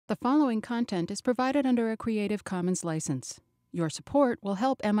The following content is provided under a Creative Commons license. Your support will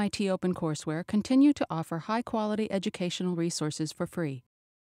help MIT OpenCourseware continue to offer high-quality educational resources for free.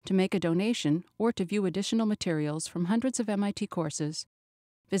 To make a donation or to view additional materials from hundreds of MIT courses,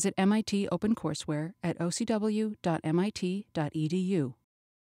 visit MIT OpenCourseware at ocw.mit.edu.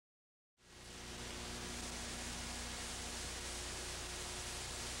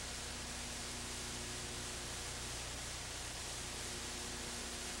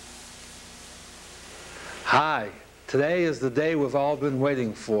 Hi, today is the day we've all been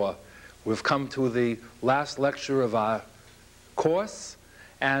waiting for. We've come to the last lecture of our course,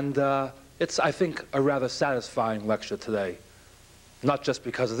 and it's, I think, a rather satisfying lecture today. Not just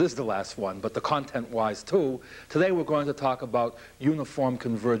because it is the last one, but the content-wise too. Today we're going to talk about uniform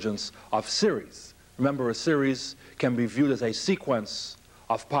convergence of series. Remember, a series can be viewed as a sequence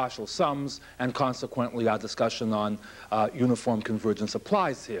of partial sums, and consequently our discussion on uniform convergence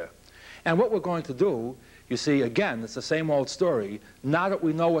applies here. And what we're going to do, you see, again, it's the same old story. Now that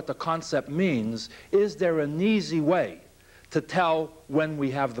we know what the concept means, is there an easy way to tell when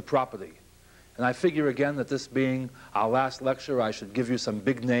we have the property? And I figure, again, that this being our last lecture, I should give you some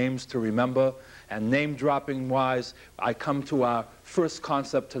big names to remember. And name-dropping-wise, I come to our first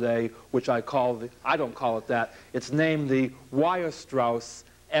concept today, which I call I don't call it that. It's named the Weierstrass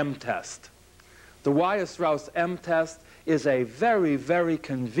M-test. The Weierstrass M-test is a very, very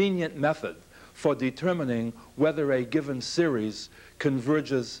convenient method for determining whether a given series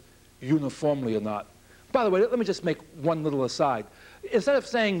converges uniformly or not. By the way, let me just make one little aside. Instead of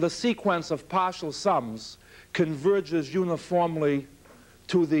saying the sequence of partial sums converges uniformly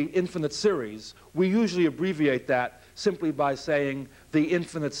to the infinite series, we usually abbreviate that simply by saying the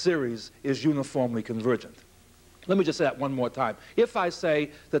infinite series is uniformly convergent. Let me just say that one more time. If I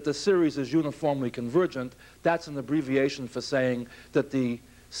say that the series is uniformly convergent, that's an abbreviation for saying that the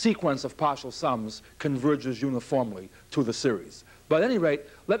sequence of partial sums converges uniformly to the series. But at any rate,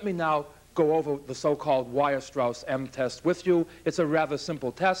 let me now go over the so-called Weierstrass M-test with you. It's a rather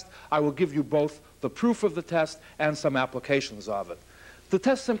simple test. I will give you both the proof of the test and some applications of it. The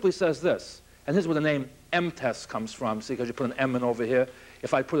test simply says this, and here's where the name M-test comes from. See, because you put an M in over here.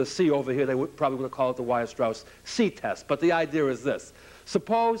 If I put a C over here, they would probably call it the Weierstrass C-test. But the idea is this.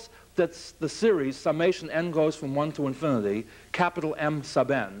 Suppose that the series, summation n goes from 1 to infinity, capital M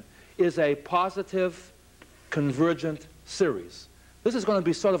sub n, is a positive convergent series. This is going to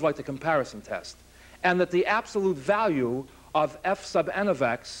be sort of like the comparison test. And that the absolute value of f sub n of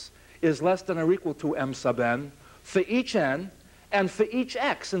x is less than or equal to m sub n for each n and for each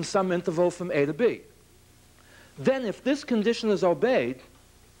x in some interval from a to b. Then if this condition is obeyed,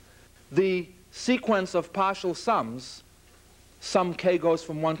 the sequence of partial sums, sum k goes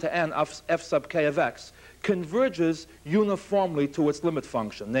from 1 to n of f sub k of x, converges uniformly to its limit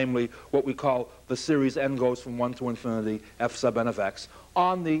function, namely what we call the series n goes from 1 to infinity f sub n of x,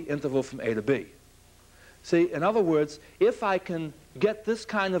 on the interval from a to b. See, in other words, if I can get this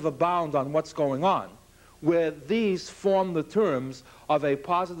kind of a bound on what's going on, where these form the terms of a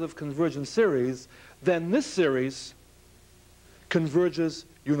positive convergent series, then this series converges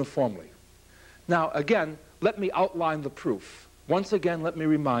uniformly. Now, again, let me outline the proof. Once again, let me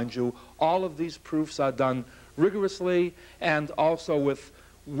remind you, all of these proofs are done rigorously and also with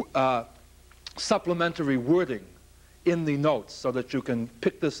supplementary wording in the notes so that you can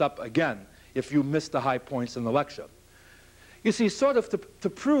pick this up again if you missed the high points in the lecture. You see, sort of to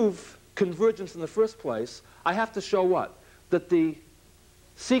prove convergence in the first place, I have to show what? That the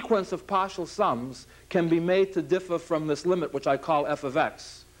sequence of partial sums can be made to differ from this limit, which I call f of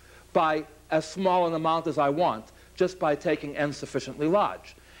x, by as small an amount as I want, just by taking n sufficiently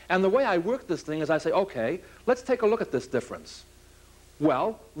large. And the way I work this thing is I say, okay, let's take a look at this difference.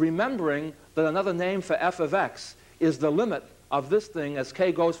 Well, remembering that another name for f of x is the limit of this thing as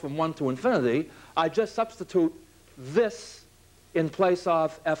k goes from 1 to infinity, I just substitute this in place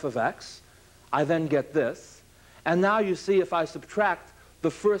of f of x. I then get this. And now you see, if I subtract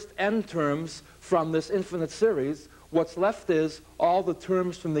the first n terms from this infinite series, what's left is all the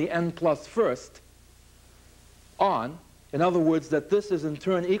terms from the n plus first on. In other words, that this is in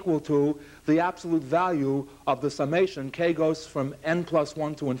turn equal to the absolute value of the summation k goes from n plus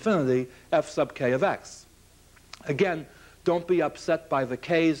 1 to infinity f sub k of x. Again, don't be upset by the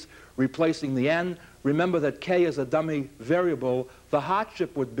k's replacing the n. Remember that k is a dummy variable. The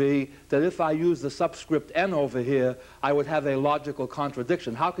hardship would be that if I use the subscript n over here, I would have a logical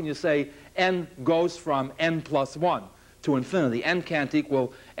contradiction. How can you say n goes from n plus 1 to infinity? N can't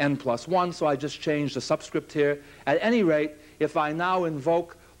equal n plus 1, so I just change the subscript here. At any rate, if I now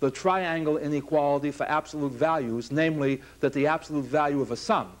invoke the triangle inequality for absolute values, namely that the absolute value of a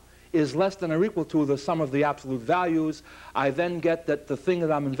sum is less than or equal to the sum of the absolute values, I then get that the thing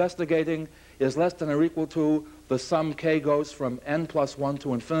that I'm investigating is less than or equal to the sum k goes from n plus 1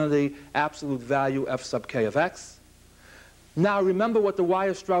 to infinity, absolute value f sub k of x. Now remember what the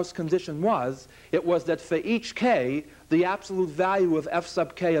Weierstrass condition was. It was that for each k, the absolute value of f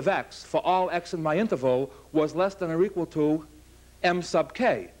sub k of x for all x in my interval was less than or equal to m sub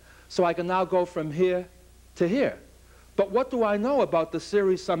k. So I can now go from here to here. But what do I know about the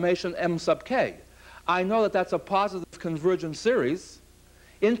series summation m sub k? I know that that's a positive convergent series.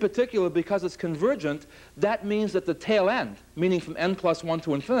 In particular, because it's convergent, that means that the tail end, meaning from n plus 1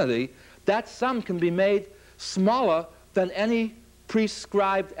 to infinity, that sum can be made smaller than any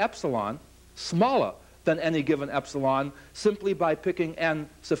prescribed epsilon, smaller than any given epsilon, simply by picking n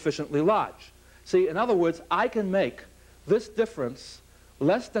sufficiently large. See, in other words, I can make this difference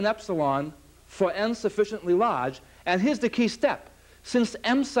less than epsilon for n sufficiently large, and here's the key step. Since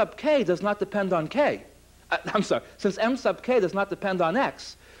m sub k does not depend on k, since m sub k does not depend on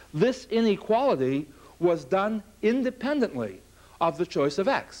x, this inequality was done independently of the choice of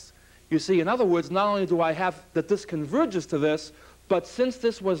x. You see, in other words, not only do I have that this converges to this, but since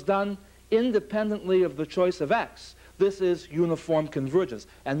this was done independently of the choice of x, this is uniform convergence.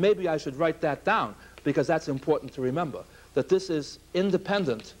 And maybe I should write that down, because that's important to remember, that this is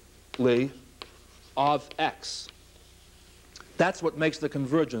independently of x. That's what makes the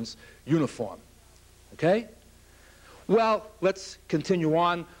convergence uniform. Okay? Well, let's continue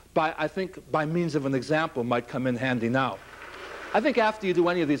on. I think by means of an example might come in handy now. I think after you do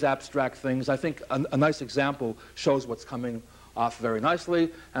any of these abstract things, I think a nice example shows what's coming off very nicely,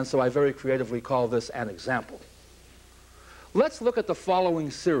 and so I very creatively call this an example. Let's look at the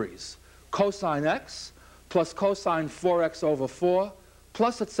following series: cosine x plus cosine 4x over 4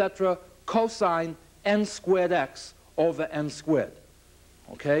 plus, etc., cosine n squared x over n squared,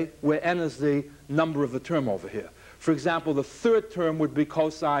 okay, where n is the number of the term over here. For example, the third term would be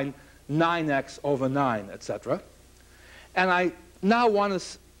cosine 9x over 9, etc. And I now want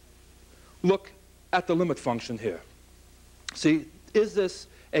to look at the limit function here. See, is this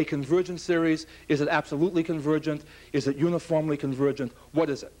a convergent series? Is it absolutely convergent? Is it uniformly convergent? What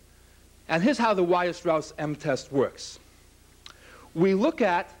is it? And here's how the Weierstrass M-test works. We look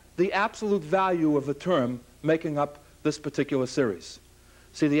at the absolute value of the term making up this particular series.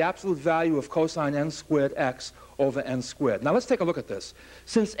 See, the absolute value of cosine n squared x over n squared. Now let's take a look at this.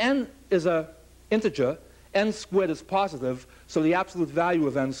 Since n is an integer, n squared is positive, so the absolute value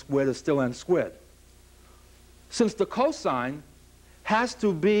of n squared is still n squared. Since the cosine has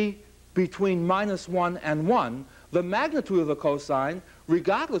to be between -1 and 1, the magnitude of the cosine,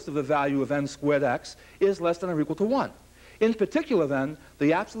 regardless of the value of n squared x, is less than or equal to 1. In particular, then,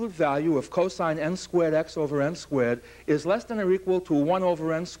 the absolute value of cosine n squared x over n squared is less than or equal to 1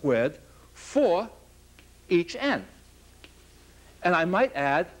 over n squared for each n. And I might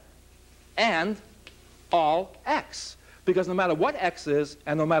add, and all x. Because no matter what x is,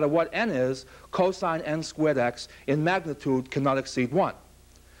 and no matter what n is, cosine n squared x in magnitude cannot exceed 1.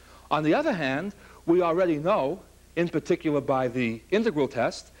 On the other hand, we already know, in particular by the integral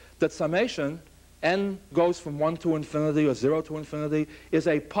test, that summation n goes from 1 to infinity or 0 to infinity is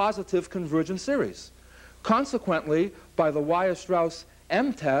a positive convergent series. Consequently, by the Weierstrass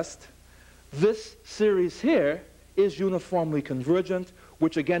M-test, this series here is uniformly convergent,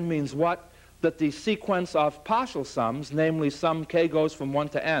 which again means what? That the sequence of partial sums, namely sum k goes from 1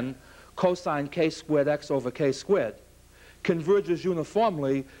 to n, cosine k squared x over k squared, converges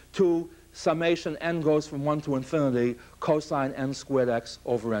uniformly to summation n goes from 1 to infinity, cosine n squared x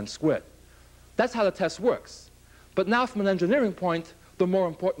over n squared. That's how the test works. But now from an engineering point, the more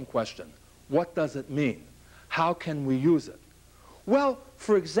important question: what does it mean? How can we use it? Well,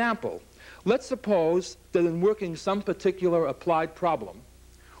 for example, let's suppose that in working some particular applied problem,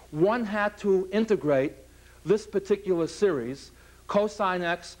 one had to integrate this particular series, cosine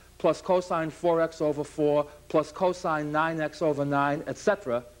x plus cosine 4x over 4 plus cosine 9x over 9,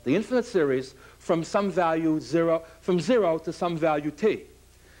 etc., the infinite series, from some value 0, from 0 to some value t.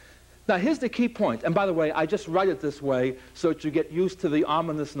 Now, here's the key point. And by the way, I just write it this way so that you get used to the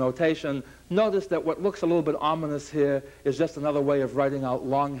ominous notation. Notice that what looks a little bit ominous here is just another way of writing out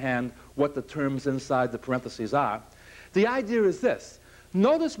longhand what the terms inside the parentheses are. The idea is this.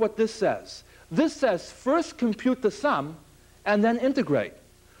 Notice what this says. This says first compute the sum and then integrate.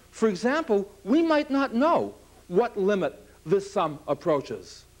 For example, we might not know what limit this sum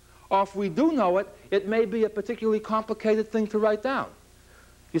approaches. Or if we do know it, it may be a particularly complicated thing to write down.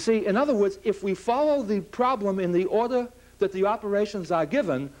 You see, in other words, if we follow the problem in the order that the operations are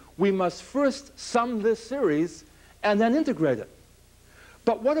given, we must first sum this series and then integrate it.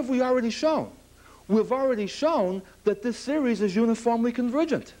 But what have we already shown? We've already shown that this series is uniformly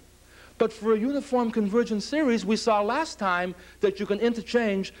convergent. But for a uniform convergent series, we saw last time that you can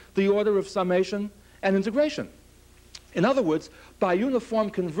interchange the order of summation and integration. In other words, by uniform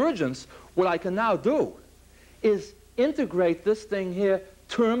convergence, what I can now do is integrate this thing here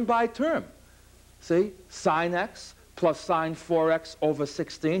term by term. See, sine x plus sine 4x over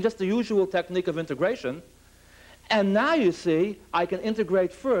 16, just the usual technique of integration. And now you see, I can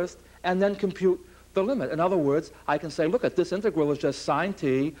integrate first and then compute the limit. In other words, I can say, look, at this integral is just sine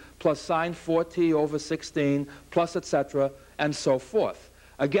t plus sine 4t over 16 plus etc. and so forth.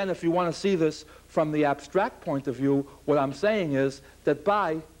 Again, if you want to see this from the abstract point of view, what I'm saying is that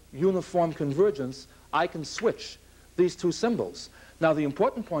by uniform convergence, I can switch these two symbols. Now, the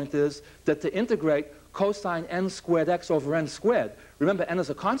important point is that to integrate cosine n squared x over n squared, remember n is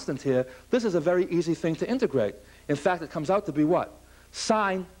a constant here, this is a very easy thing to integrate. In fact, it comes out to be what?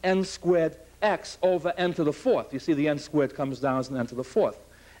 Sine n squared x over n to the fourth. You see the n squared comes down as an n to the fourth.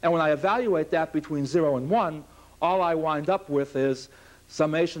 And when I evaluate that between 0 and 1, all I wind up with is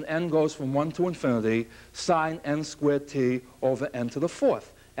summation n goes from 1 to infinity, sine n squared t over n to the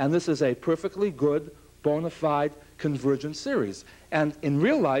fourth. And this is a perfectly good, bona fide convergent series. And in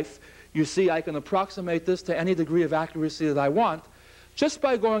real life, you see I can approximate this to any degree of accuracy that I want just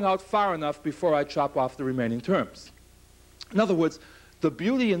by going out far enough before I chop off the remaining terms. In other words, the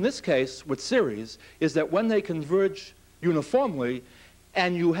beauty in this case with series is that when they converge uniformly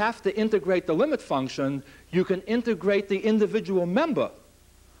and you have to integrate the limit function, you can integrate the individual member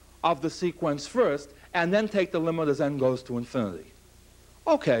of the sequence first and then take the limit as n goes to infinity.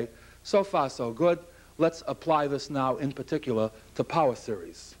 Okay, so far so good. Let's apply this now in particular to power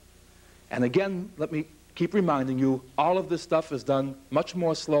series. And again, let me keep reminding you, all of this stuff is done much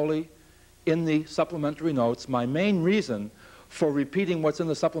more slowly in the supplementary notes. My main reason for repeating what's in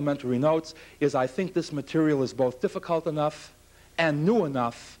the supplementary notes is I think this material is both difficult enough and new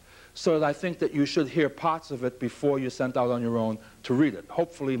enough so that I think that you should hear parts of it before you're sent out on your own to read it.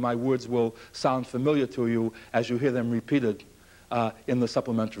 Hopefully my words will sound familiar to you as you hear them repeated in the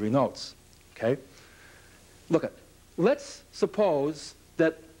supplementary notes. Okay? Look, let's suppose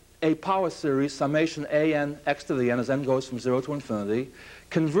that a power series, summation a n x to the n as n goes from 0 to infinity,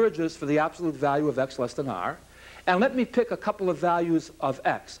 converges for the absolute value of x less than r. And let me pick a couple of values of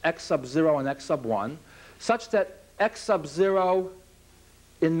x sub 0 and x sub 1, such that x sub 0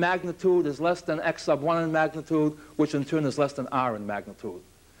 in magnitude is less than x sub 1 in magnitude, which in turn is less than r in magnitude.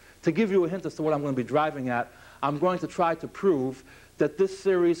 To give you a hint as to what I'm going to be driving at, I'm going to try to prove that this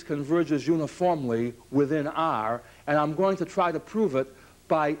series converges uniformly within R, and I'm going to try to prove it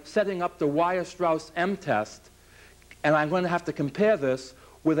by setting up the Weierstrass M test, and I'm going to have to compare this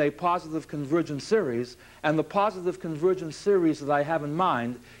with a positive convergent series, and the positive convergent series that I have in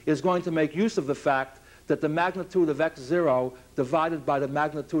mind is going to make use of the fact that the magnitude of x0 divided by the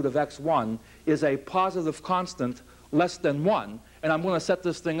magnitude of x1 is a positive constant less than 1, and I'm going to set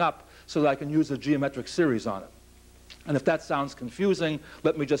this thing up so that I can use a geometric series on it. And if that sounds confusing,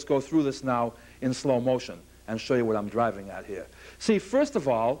 let me just go through this now in slow motion and show you what I'm driving at here. See, first of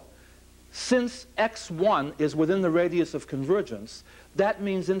all, since x1 is within the radius of convergence, that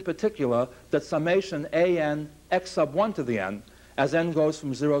means in particular that summation a n x sub 1 to the n, as n goes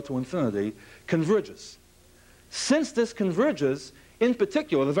from 0 to infinity, converges. Since this converges, in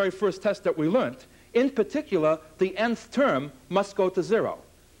particular, the very first test that we learned, in particular, the nth term must go to 0.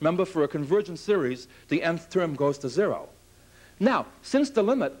 Remember, for a convergent series, the nth term goes to 0. Now, since the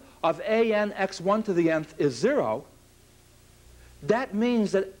limit of a n x1 to the nth is 0, that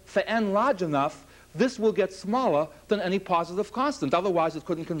means that for n large enough, this will get smaller than any positive constant. Otherwise, it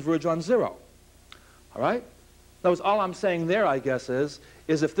couldn't converge on 0. All right? That was all I'm saying there, I guess, is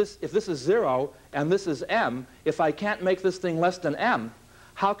if this is 0 and this is m, if I can't make this thing less than m,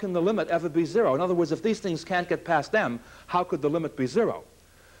 how can the limit ever be 0? In other words, if these things can't get past m, how could the limit be 0?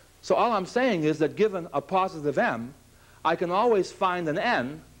 So all I'm saying is that given a positive m, I can always find an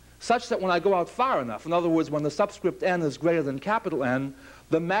n such that when I go out far enough, in other words, when the subscript n is greater than capital N,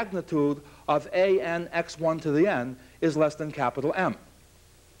 the magnitude of a n x1 to the n is less than capital M.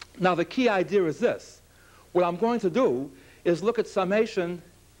 Now, the key idea is this. What I'm going to do is look at summation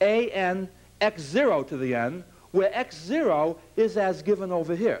a n x0 to the n, where x0 is as given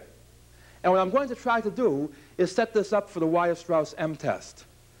over here. And what I'm going to try to do is set this up for the Weierstrass M test.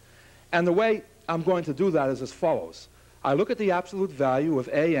 And the way I'm going to do that is as follows. I look at the absolute value of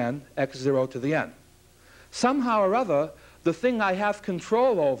a n x0 to the n. Somehow or other, the thing I have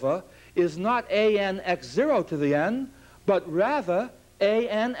control over is not a n x0 to the n, but rather a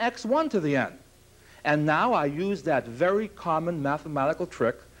n x1 to the n. And now I use that very common mathematical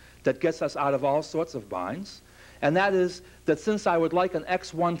trick that gets us out of all sorts of binds. And that is that since I would like an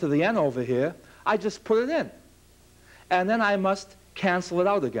x1 to the n over here, I just put it in. And then I must cancel it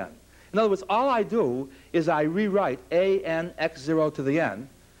out again. In other words, all I do is I rewrite an x0 to the n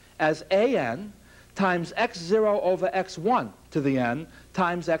as an times x0 over x1 to the n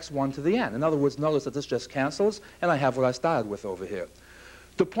times x1 to the n. In other words, notice that this just cancels, and I have what I started with over here.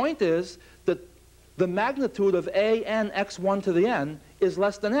 The point is that the magnitude of an x1 to the n is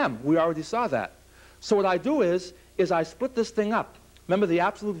less than m. We already saw that. So what I do is I split this thing up. Remember, the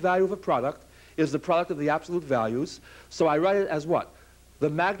absolute value of a product is the product of the absolute values. So I write it as what? The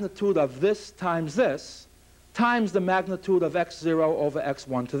magnitude of this times the magnitude of x0 over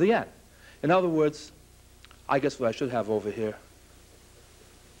x1 to the n. In other words, I guess what I should have over here,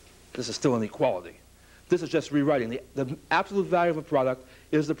 this is still an equality. This is just rewriting. The absolute value of a product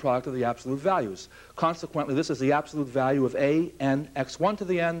is the product of the absolute values. Consequently, this is the absolute value of an x1 to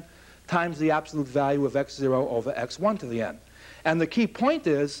the n times the absolute value of x0 over x1 to the n. And the key point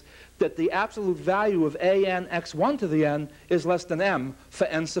is that the absolute value of an x1 to the n is less than m for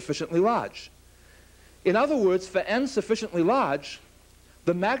n sufficiently large. In other words, for n sufficiently large,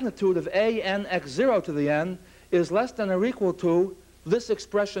 the magnitude of an x0 to the n is less than or equal to this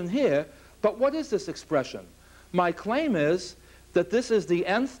expression here. But what is this expression? My claim is that this is the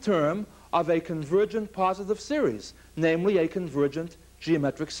nth term of a convergent positive series, namely a convergent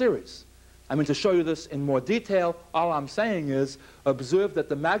geometric series. I mean, to show you this in more detail, all I'm saying is observe that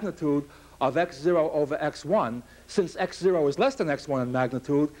the magnitude of x0 over x1, since x0 is less than x1 in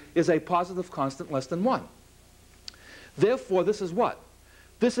magnitude, is a positive constant less than 1. Therefore, this is what?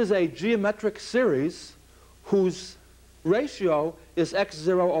 This is a geometric series whose ratio is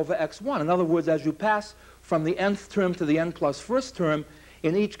x0 over x1. In other words, as you pass from the nth term to the n plus first term,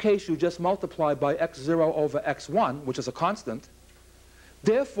 in each case you just multiply by x0 over x1, which is a constant.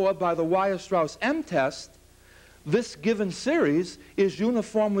 Therefore, by the Weierstrass-M test, this given series is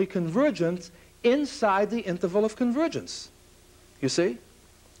uniformly convergent inside the interval of convergence. You see?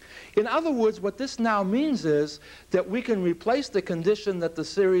 In other words, what this now means is that we can replace the condition that the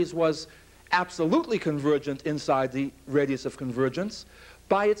series was absolutely convergent inside the radius of convergence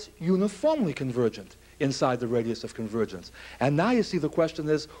by its uniformly convergent inside the radius of convergence. And now you see the question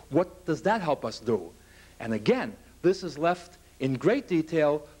is, what does that help us do? And again, this is left in great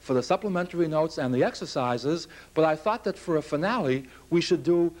detail for the supplementary notes and the exercises, but I thought that for a finale, we should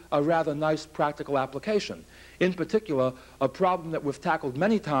do a rather nice practical application. In particular, a problem that we've tackled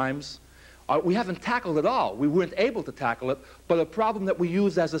many times. We haven't tackled it all. We weren't able to tackle it, but a problem that we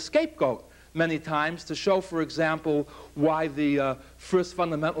use as a scapegoat many times to show, for example, why the first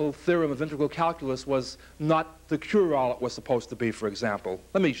fundamental theorem of integral calculus was not the cure-all it was supposed to be, for example.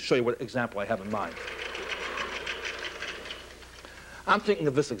 Let me show you what example I have in mind. I'm thinking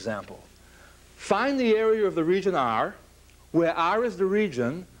of this example. Find the area of the region R, where R is the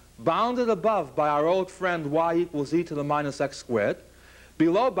region bounded above by our old friend y equals e to the minus x squared,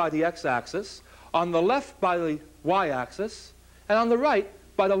 below by the x-axis, on the left by the y-axis, and on the right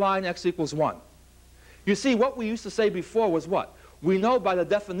by the line x equals 1. You see, what we used to say before was what? We know by the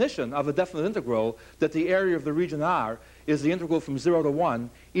definition of a definite integral that the area of the region R is the integral from 0 to 1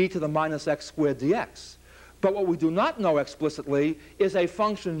 e to the minus x squared dx. But what we do not know explicitly is a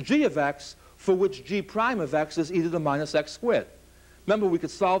function g of x for which g prime of x is e to the minus x squared. Remember, we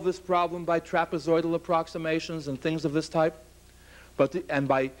could solve this problem by trapezoidal approximations and things of this type. We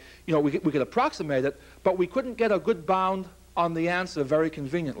could approximate it, but we couldn't get a good bound on the answer very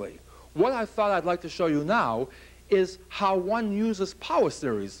conveniently. What I thought I'd like to show you now is how one uses power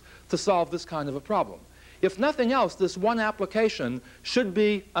series to solve this kind of a problem. If nothing else, this one application should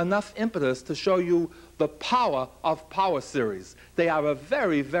be enough impetus to show you the power of power series. They are a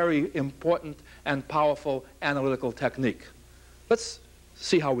very, very important and powerful analytical technique. Let's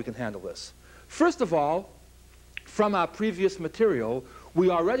see how we can handle this. First of all, from our previous material, we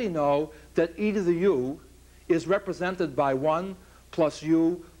already know that e to the u is represented by 1 plus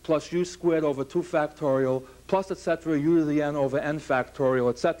u squared over 2 factorial plus, etc., u to the n over n factorial,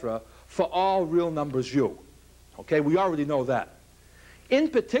 etc., for all real numbers u. Okay, we already know that. In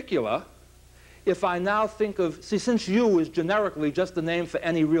particular, if I now think of, since u is generically just the name for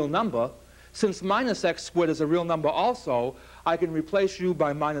any real number, since minus x squared is a real number also, I can replace u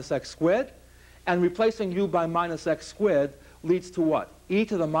by minus x squared, and replacing u by minus x squared leads to what? E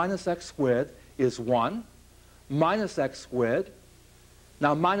to the minus x squared is 1 minus x squared.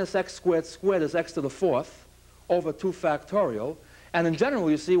 Now minus x squared squared is x to the 4th over 2 factorial. And in general,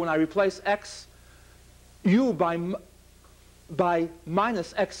 you see, when I replace u by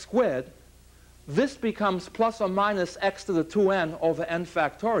minus x squared, this becomes plus or minus x to the 2n over n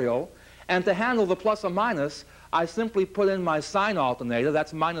factorial. And to handle the plus or minus, I simply put in my sign alternator.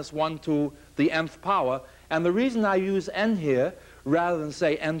 That's minus 1 to the nth power. And the reason I use n here rather than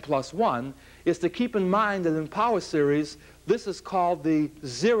say n plus 1 is to keep in mind that in power series, this is called the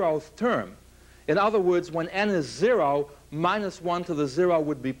 0th term. In other words, when n is 0, minus 1 to the 0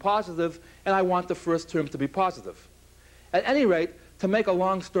 would be positive, and I want the first term to be positive. At any rate, to make a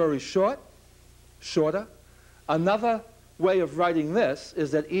long story shorter, another way of writing this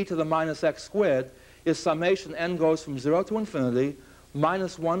is that e to the minus x squared is summation n goes from 0 to infinity,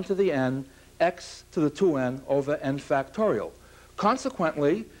 minus 1 to the n, x to the 2n over n factorial.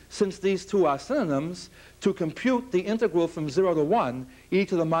 Consequently, since these two are synonyms, to compute the integral from 0 to 1, e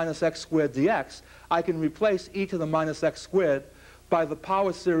to the minus x squared dx, I can replace e to the minus x squared by the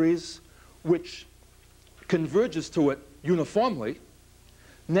power series which converges to it uniformly.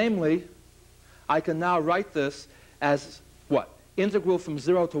 Namely, I can now write this as what? Integral from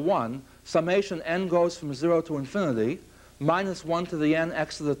 0 to 1, summation n goes from 0 to infinity, minus 1 to the n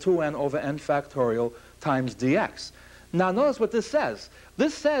x to the 2n over n factorial times dx. Now notice what this says.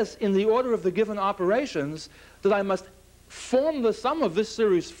 This says in the order of the given operations that I must form the sum of this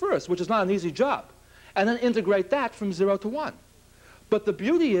series first, which is not an easy job, and then integrate that from 0 to 1. But the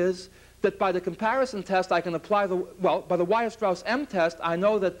beauty is that by the comparison test I can apply the, well, by the Weierstrass M test, I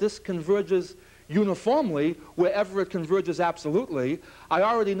know that this converges uniformly wherever it converges absolutely. I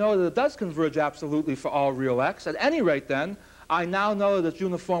already know that it does converge absolutely for all real x. At any rate then, I now know that it's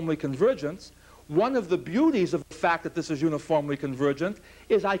uniformly convergent. One of the beauties of the fact that this is uniformly convergent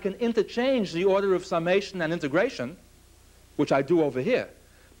is I can interchange the order of summation and integration, which I do over here.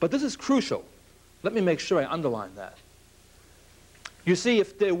 But this is crucial. Let me make sure I underline that. You see,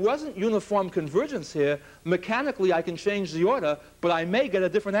 if there wasn't uniform convergence here, mechanically I can change the order, but I may get a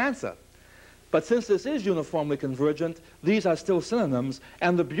different answer. But since this is uniformly convergent, these are still synonyms.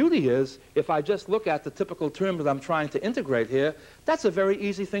 And the beauty is, if I just look at the typical term that I'm trying to integrate here, that's a very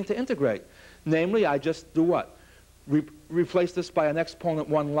easy thing to integrate. Namely, I just do what? Replace this by an exponent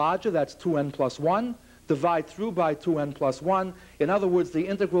 1 larger, that's 2n plus 1. Divide through by 2n plus 1. In other words, the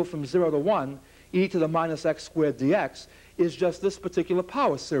integral from 0 to 1, e to the minus x squared dx, is just this particular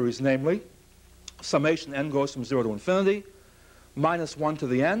power series, namely, summation n goes from 0 to infinity, minus 1 to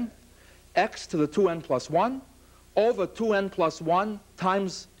the n, x to the 2n plus 1, over 2n plus 1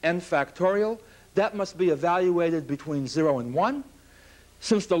 times n factorial. That must be evaluated between 0 and 1.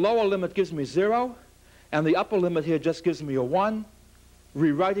 Since the lower limit gives me 0, and the upper limit here just gives me a 1,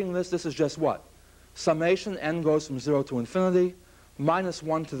 rewriting this, this is just what? Summation n goes from 0 to infinity, minus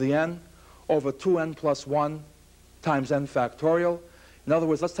 1 to the n, over 2n plus 1 times n factorial. In other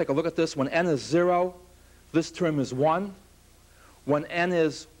words, let's take a look at this. When n is 0, this term is 1. When n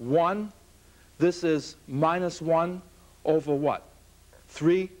is 1, this is minus 1 over what?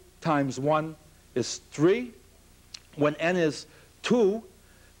 3 times 1 is 3. When n is 2,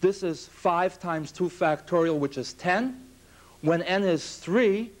 this is 5 times 2 factorial, which is 10. When n is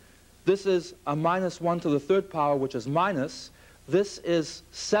 3, this is a minus 1 to the third power, which is minus. This is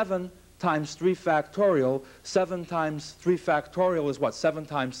 7 times 3 factorial. 7 times 3 factorial is what? 7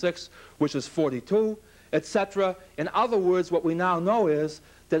 times 6, which is 42, etc. In other words, what we now know is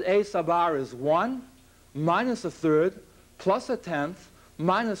that a sub r is 1 minus a third plus a tenth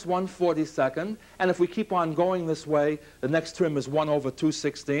minus 1/42, and if we keep on going this way, the next term is 1 over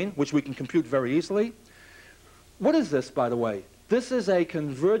 216, which we can compute very easily. What is this, by the way? This is a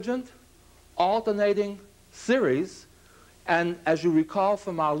convergent alternating series, and as you recall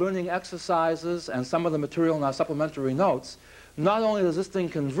from our learning exercises and some of the material in our supplementary notes, not only does this thing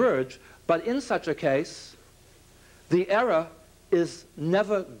converge, but in such a case, the error is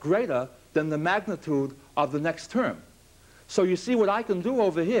never greater than the magnitude of the next term. So you see what I can do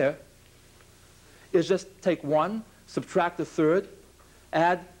over here is just take 1, subtract a third,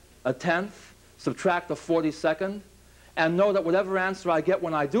 add a tenth, subtract a 42nd, and know that whatever answer I get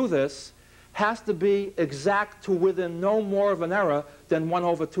when I do this has to be exact to within no more of an error than 1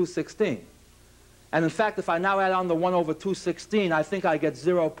 over 216. And in fact, if I now add on the 1 over 216, I think I get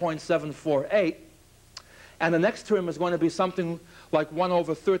 0.748. And the next term is going to be something like 1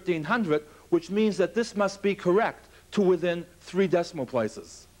 over 1300, which means that this must be correct to within 3 decimal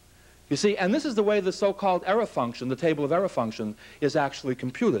places. You see, and this is the way the so-called error function, the table of error function, is actually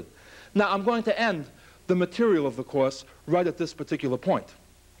computed. Now, I'm going to end the material of the course right at this particular point.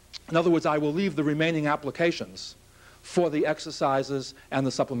 In other words, I will leave the remaining applications for the exercises and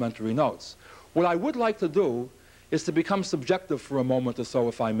the supplementary notes. What I would like to do is to become subjective for a moment or so,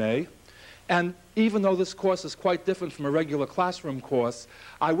 if I may, And even though this course is quite different from a regular classroom course,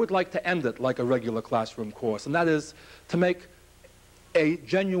 I would like to end it like a regular classroom course, and that is to make a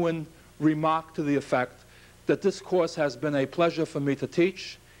genuine remark to the effect that this course has been a pleasure for me to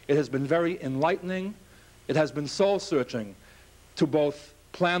teach. It has been very enlightening. It has been soul-searching to both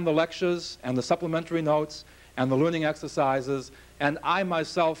plan the lectures and the supplementary notes and the learning exercises. And I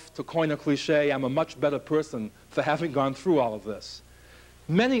myself, to coin a cliche, am a much better person for having gone through all of this.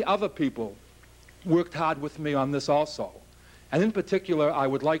 Many other people worked hard with me on this also. And in particular, I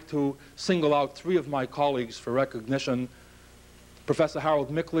would like to single out 3 of my colleagues for recognition. Professor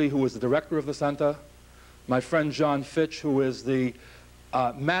Harold Mickley, who is the director of the center, my friend John Fitch, who is the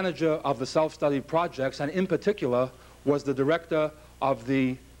manager of the self-study projects, and in particular was the director of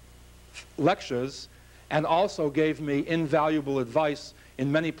the lectures, and also gave me invaluable advice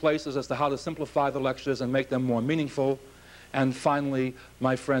in many places as to how to simplify the lectures and make them more meaningful. And finally,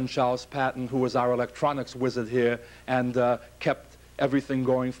 my friend Charles Patton, who was our electronics wizard here and kept everything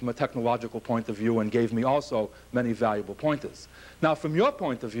going from a technological point of view and gave me also many valuable pointers. Now, from your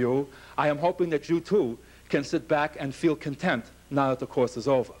point of view, I am hoping that you too can sit back and feel content now that the course is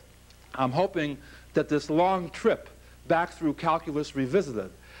over. I'm hoping that this long trip back through Calculus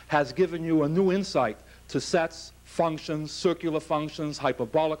Revisited has given you a new insight to sets, functions, circular functions,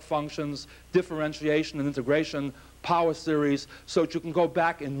 hyperbolic functions, differentiation and integration, power series, so that you can go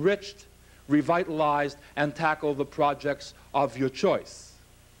back enriched, revitalized, and tackle the projects of your choice.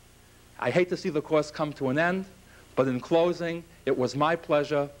 I hate to see the course come to an end, but in closing, it was my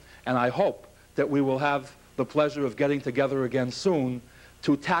pleasure, and I hope that we will have the pleasure of getting together again soon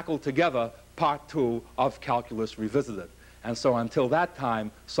to tackle together Part 2 of Calculus Revisited. And so until that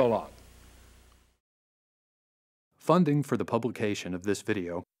time, so long. Funding for the publication of this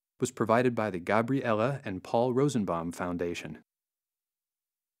video was provided by the Gabriella and Paul Rosenbaum Foundation.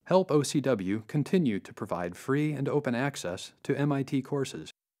 Help OCW continue to provide free and open access to MIT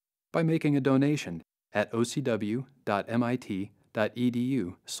courses by making a donation at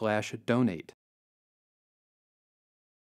ocw.mit.edu/donate.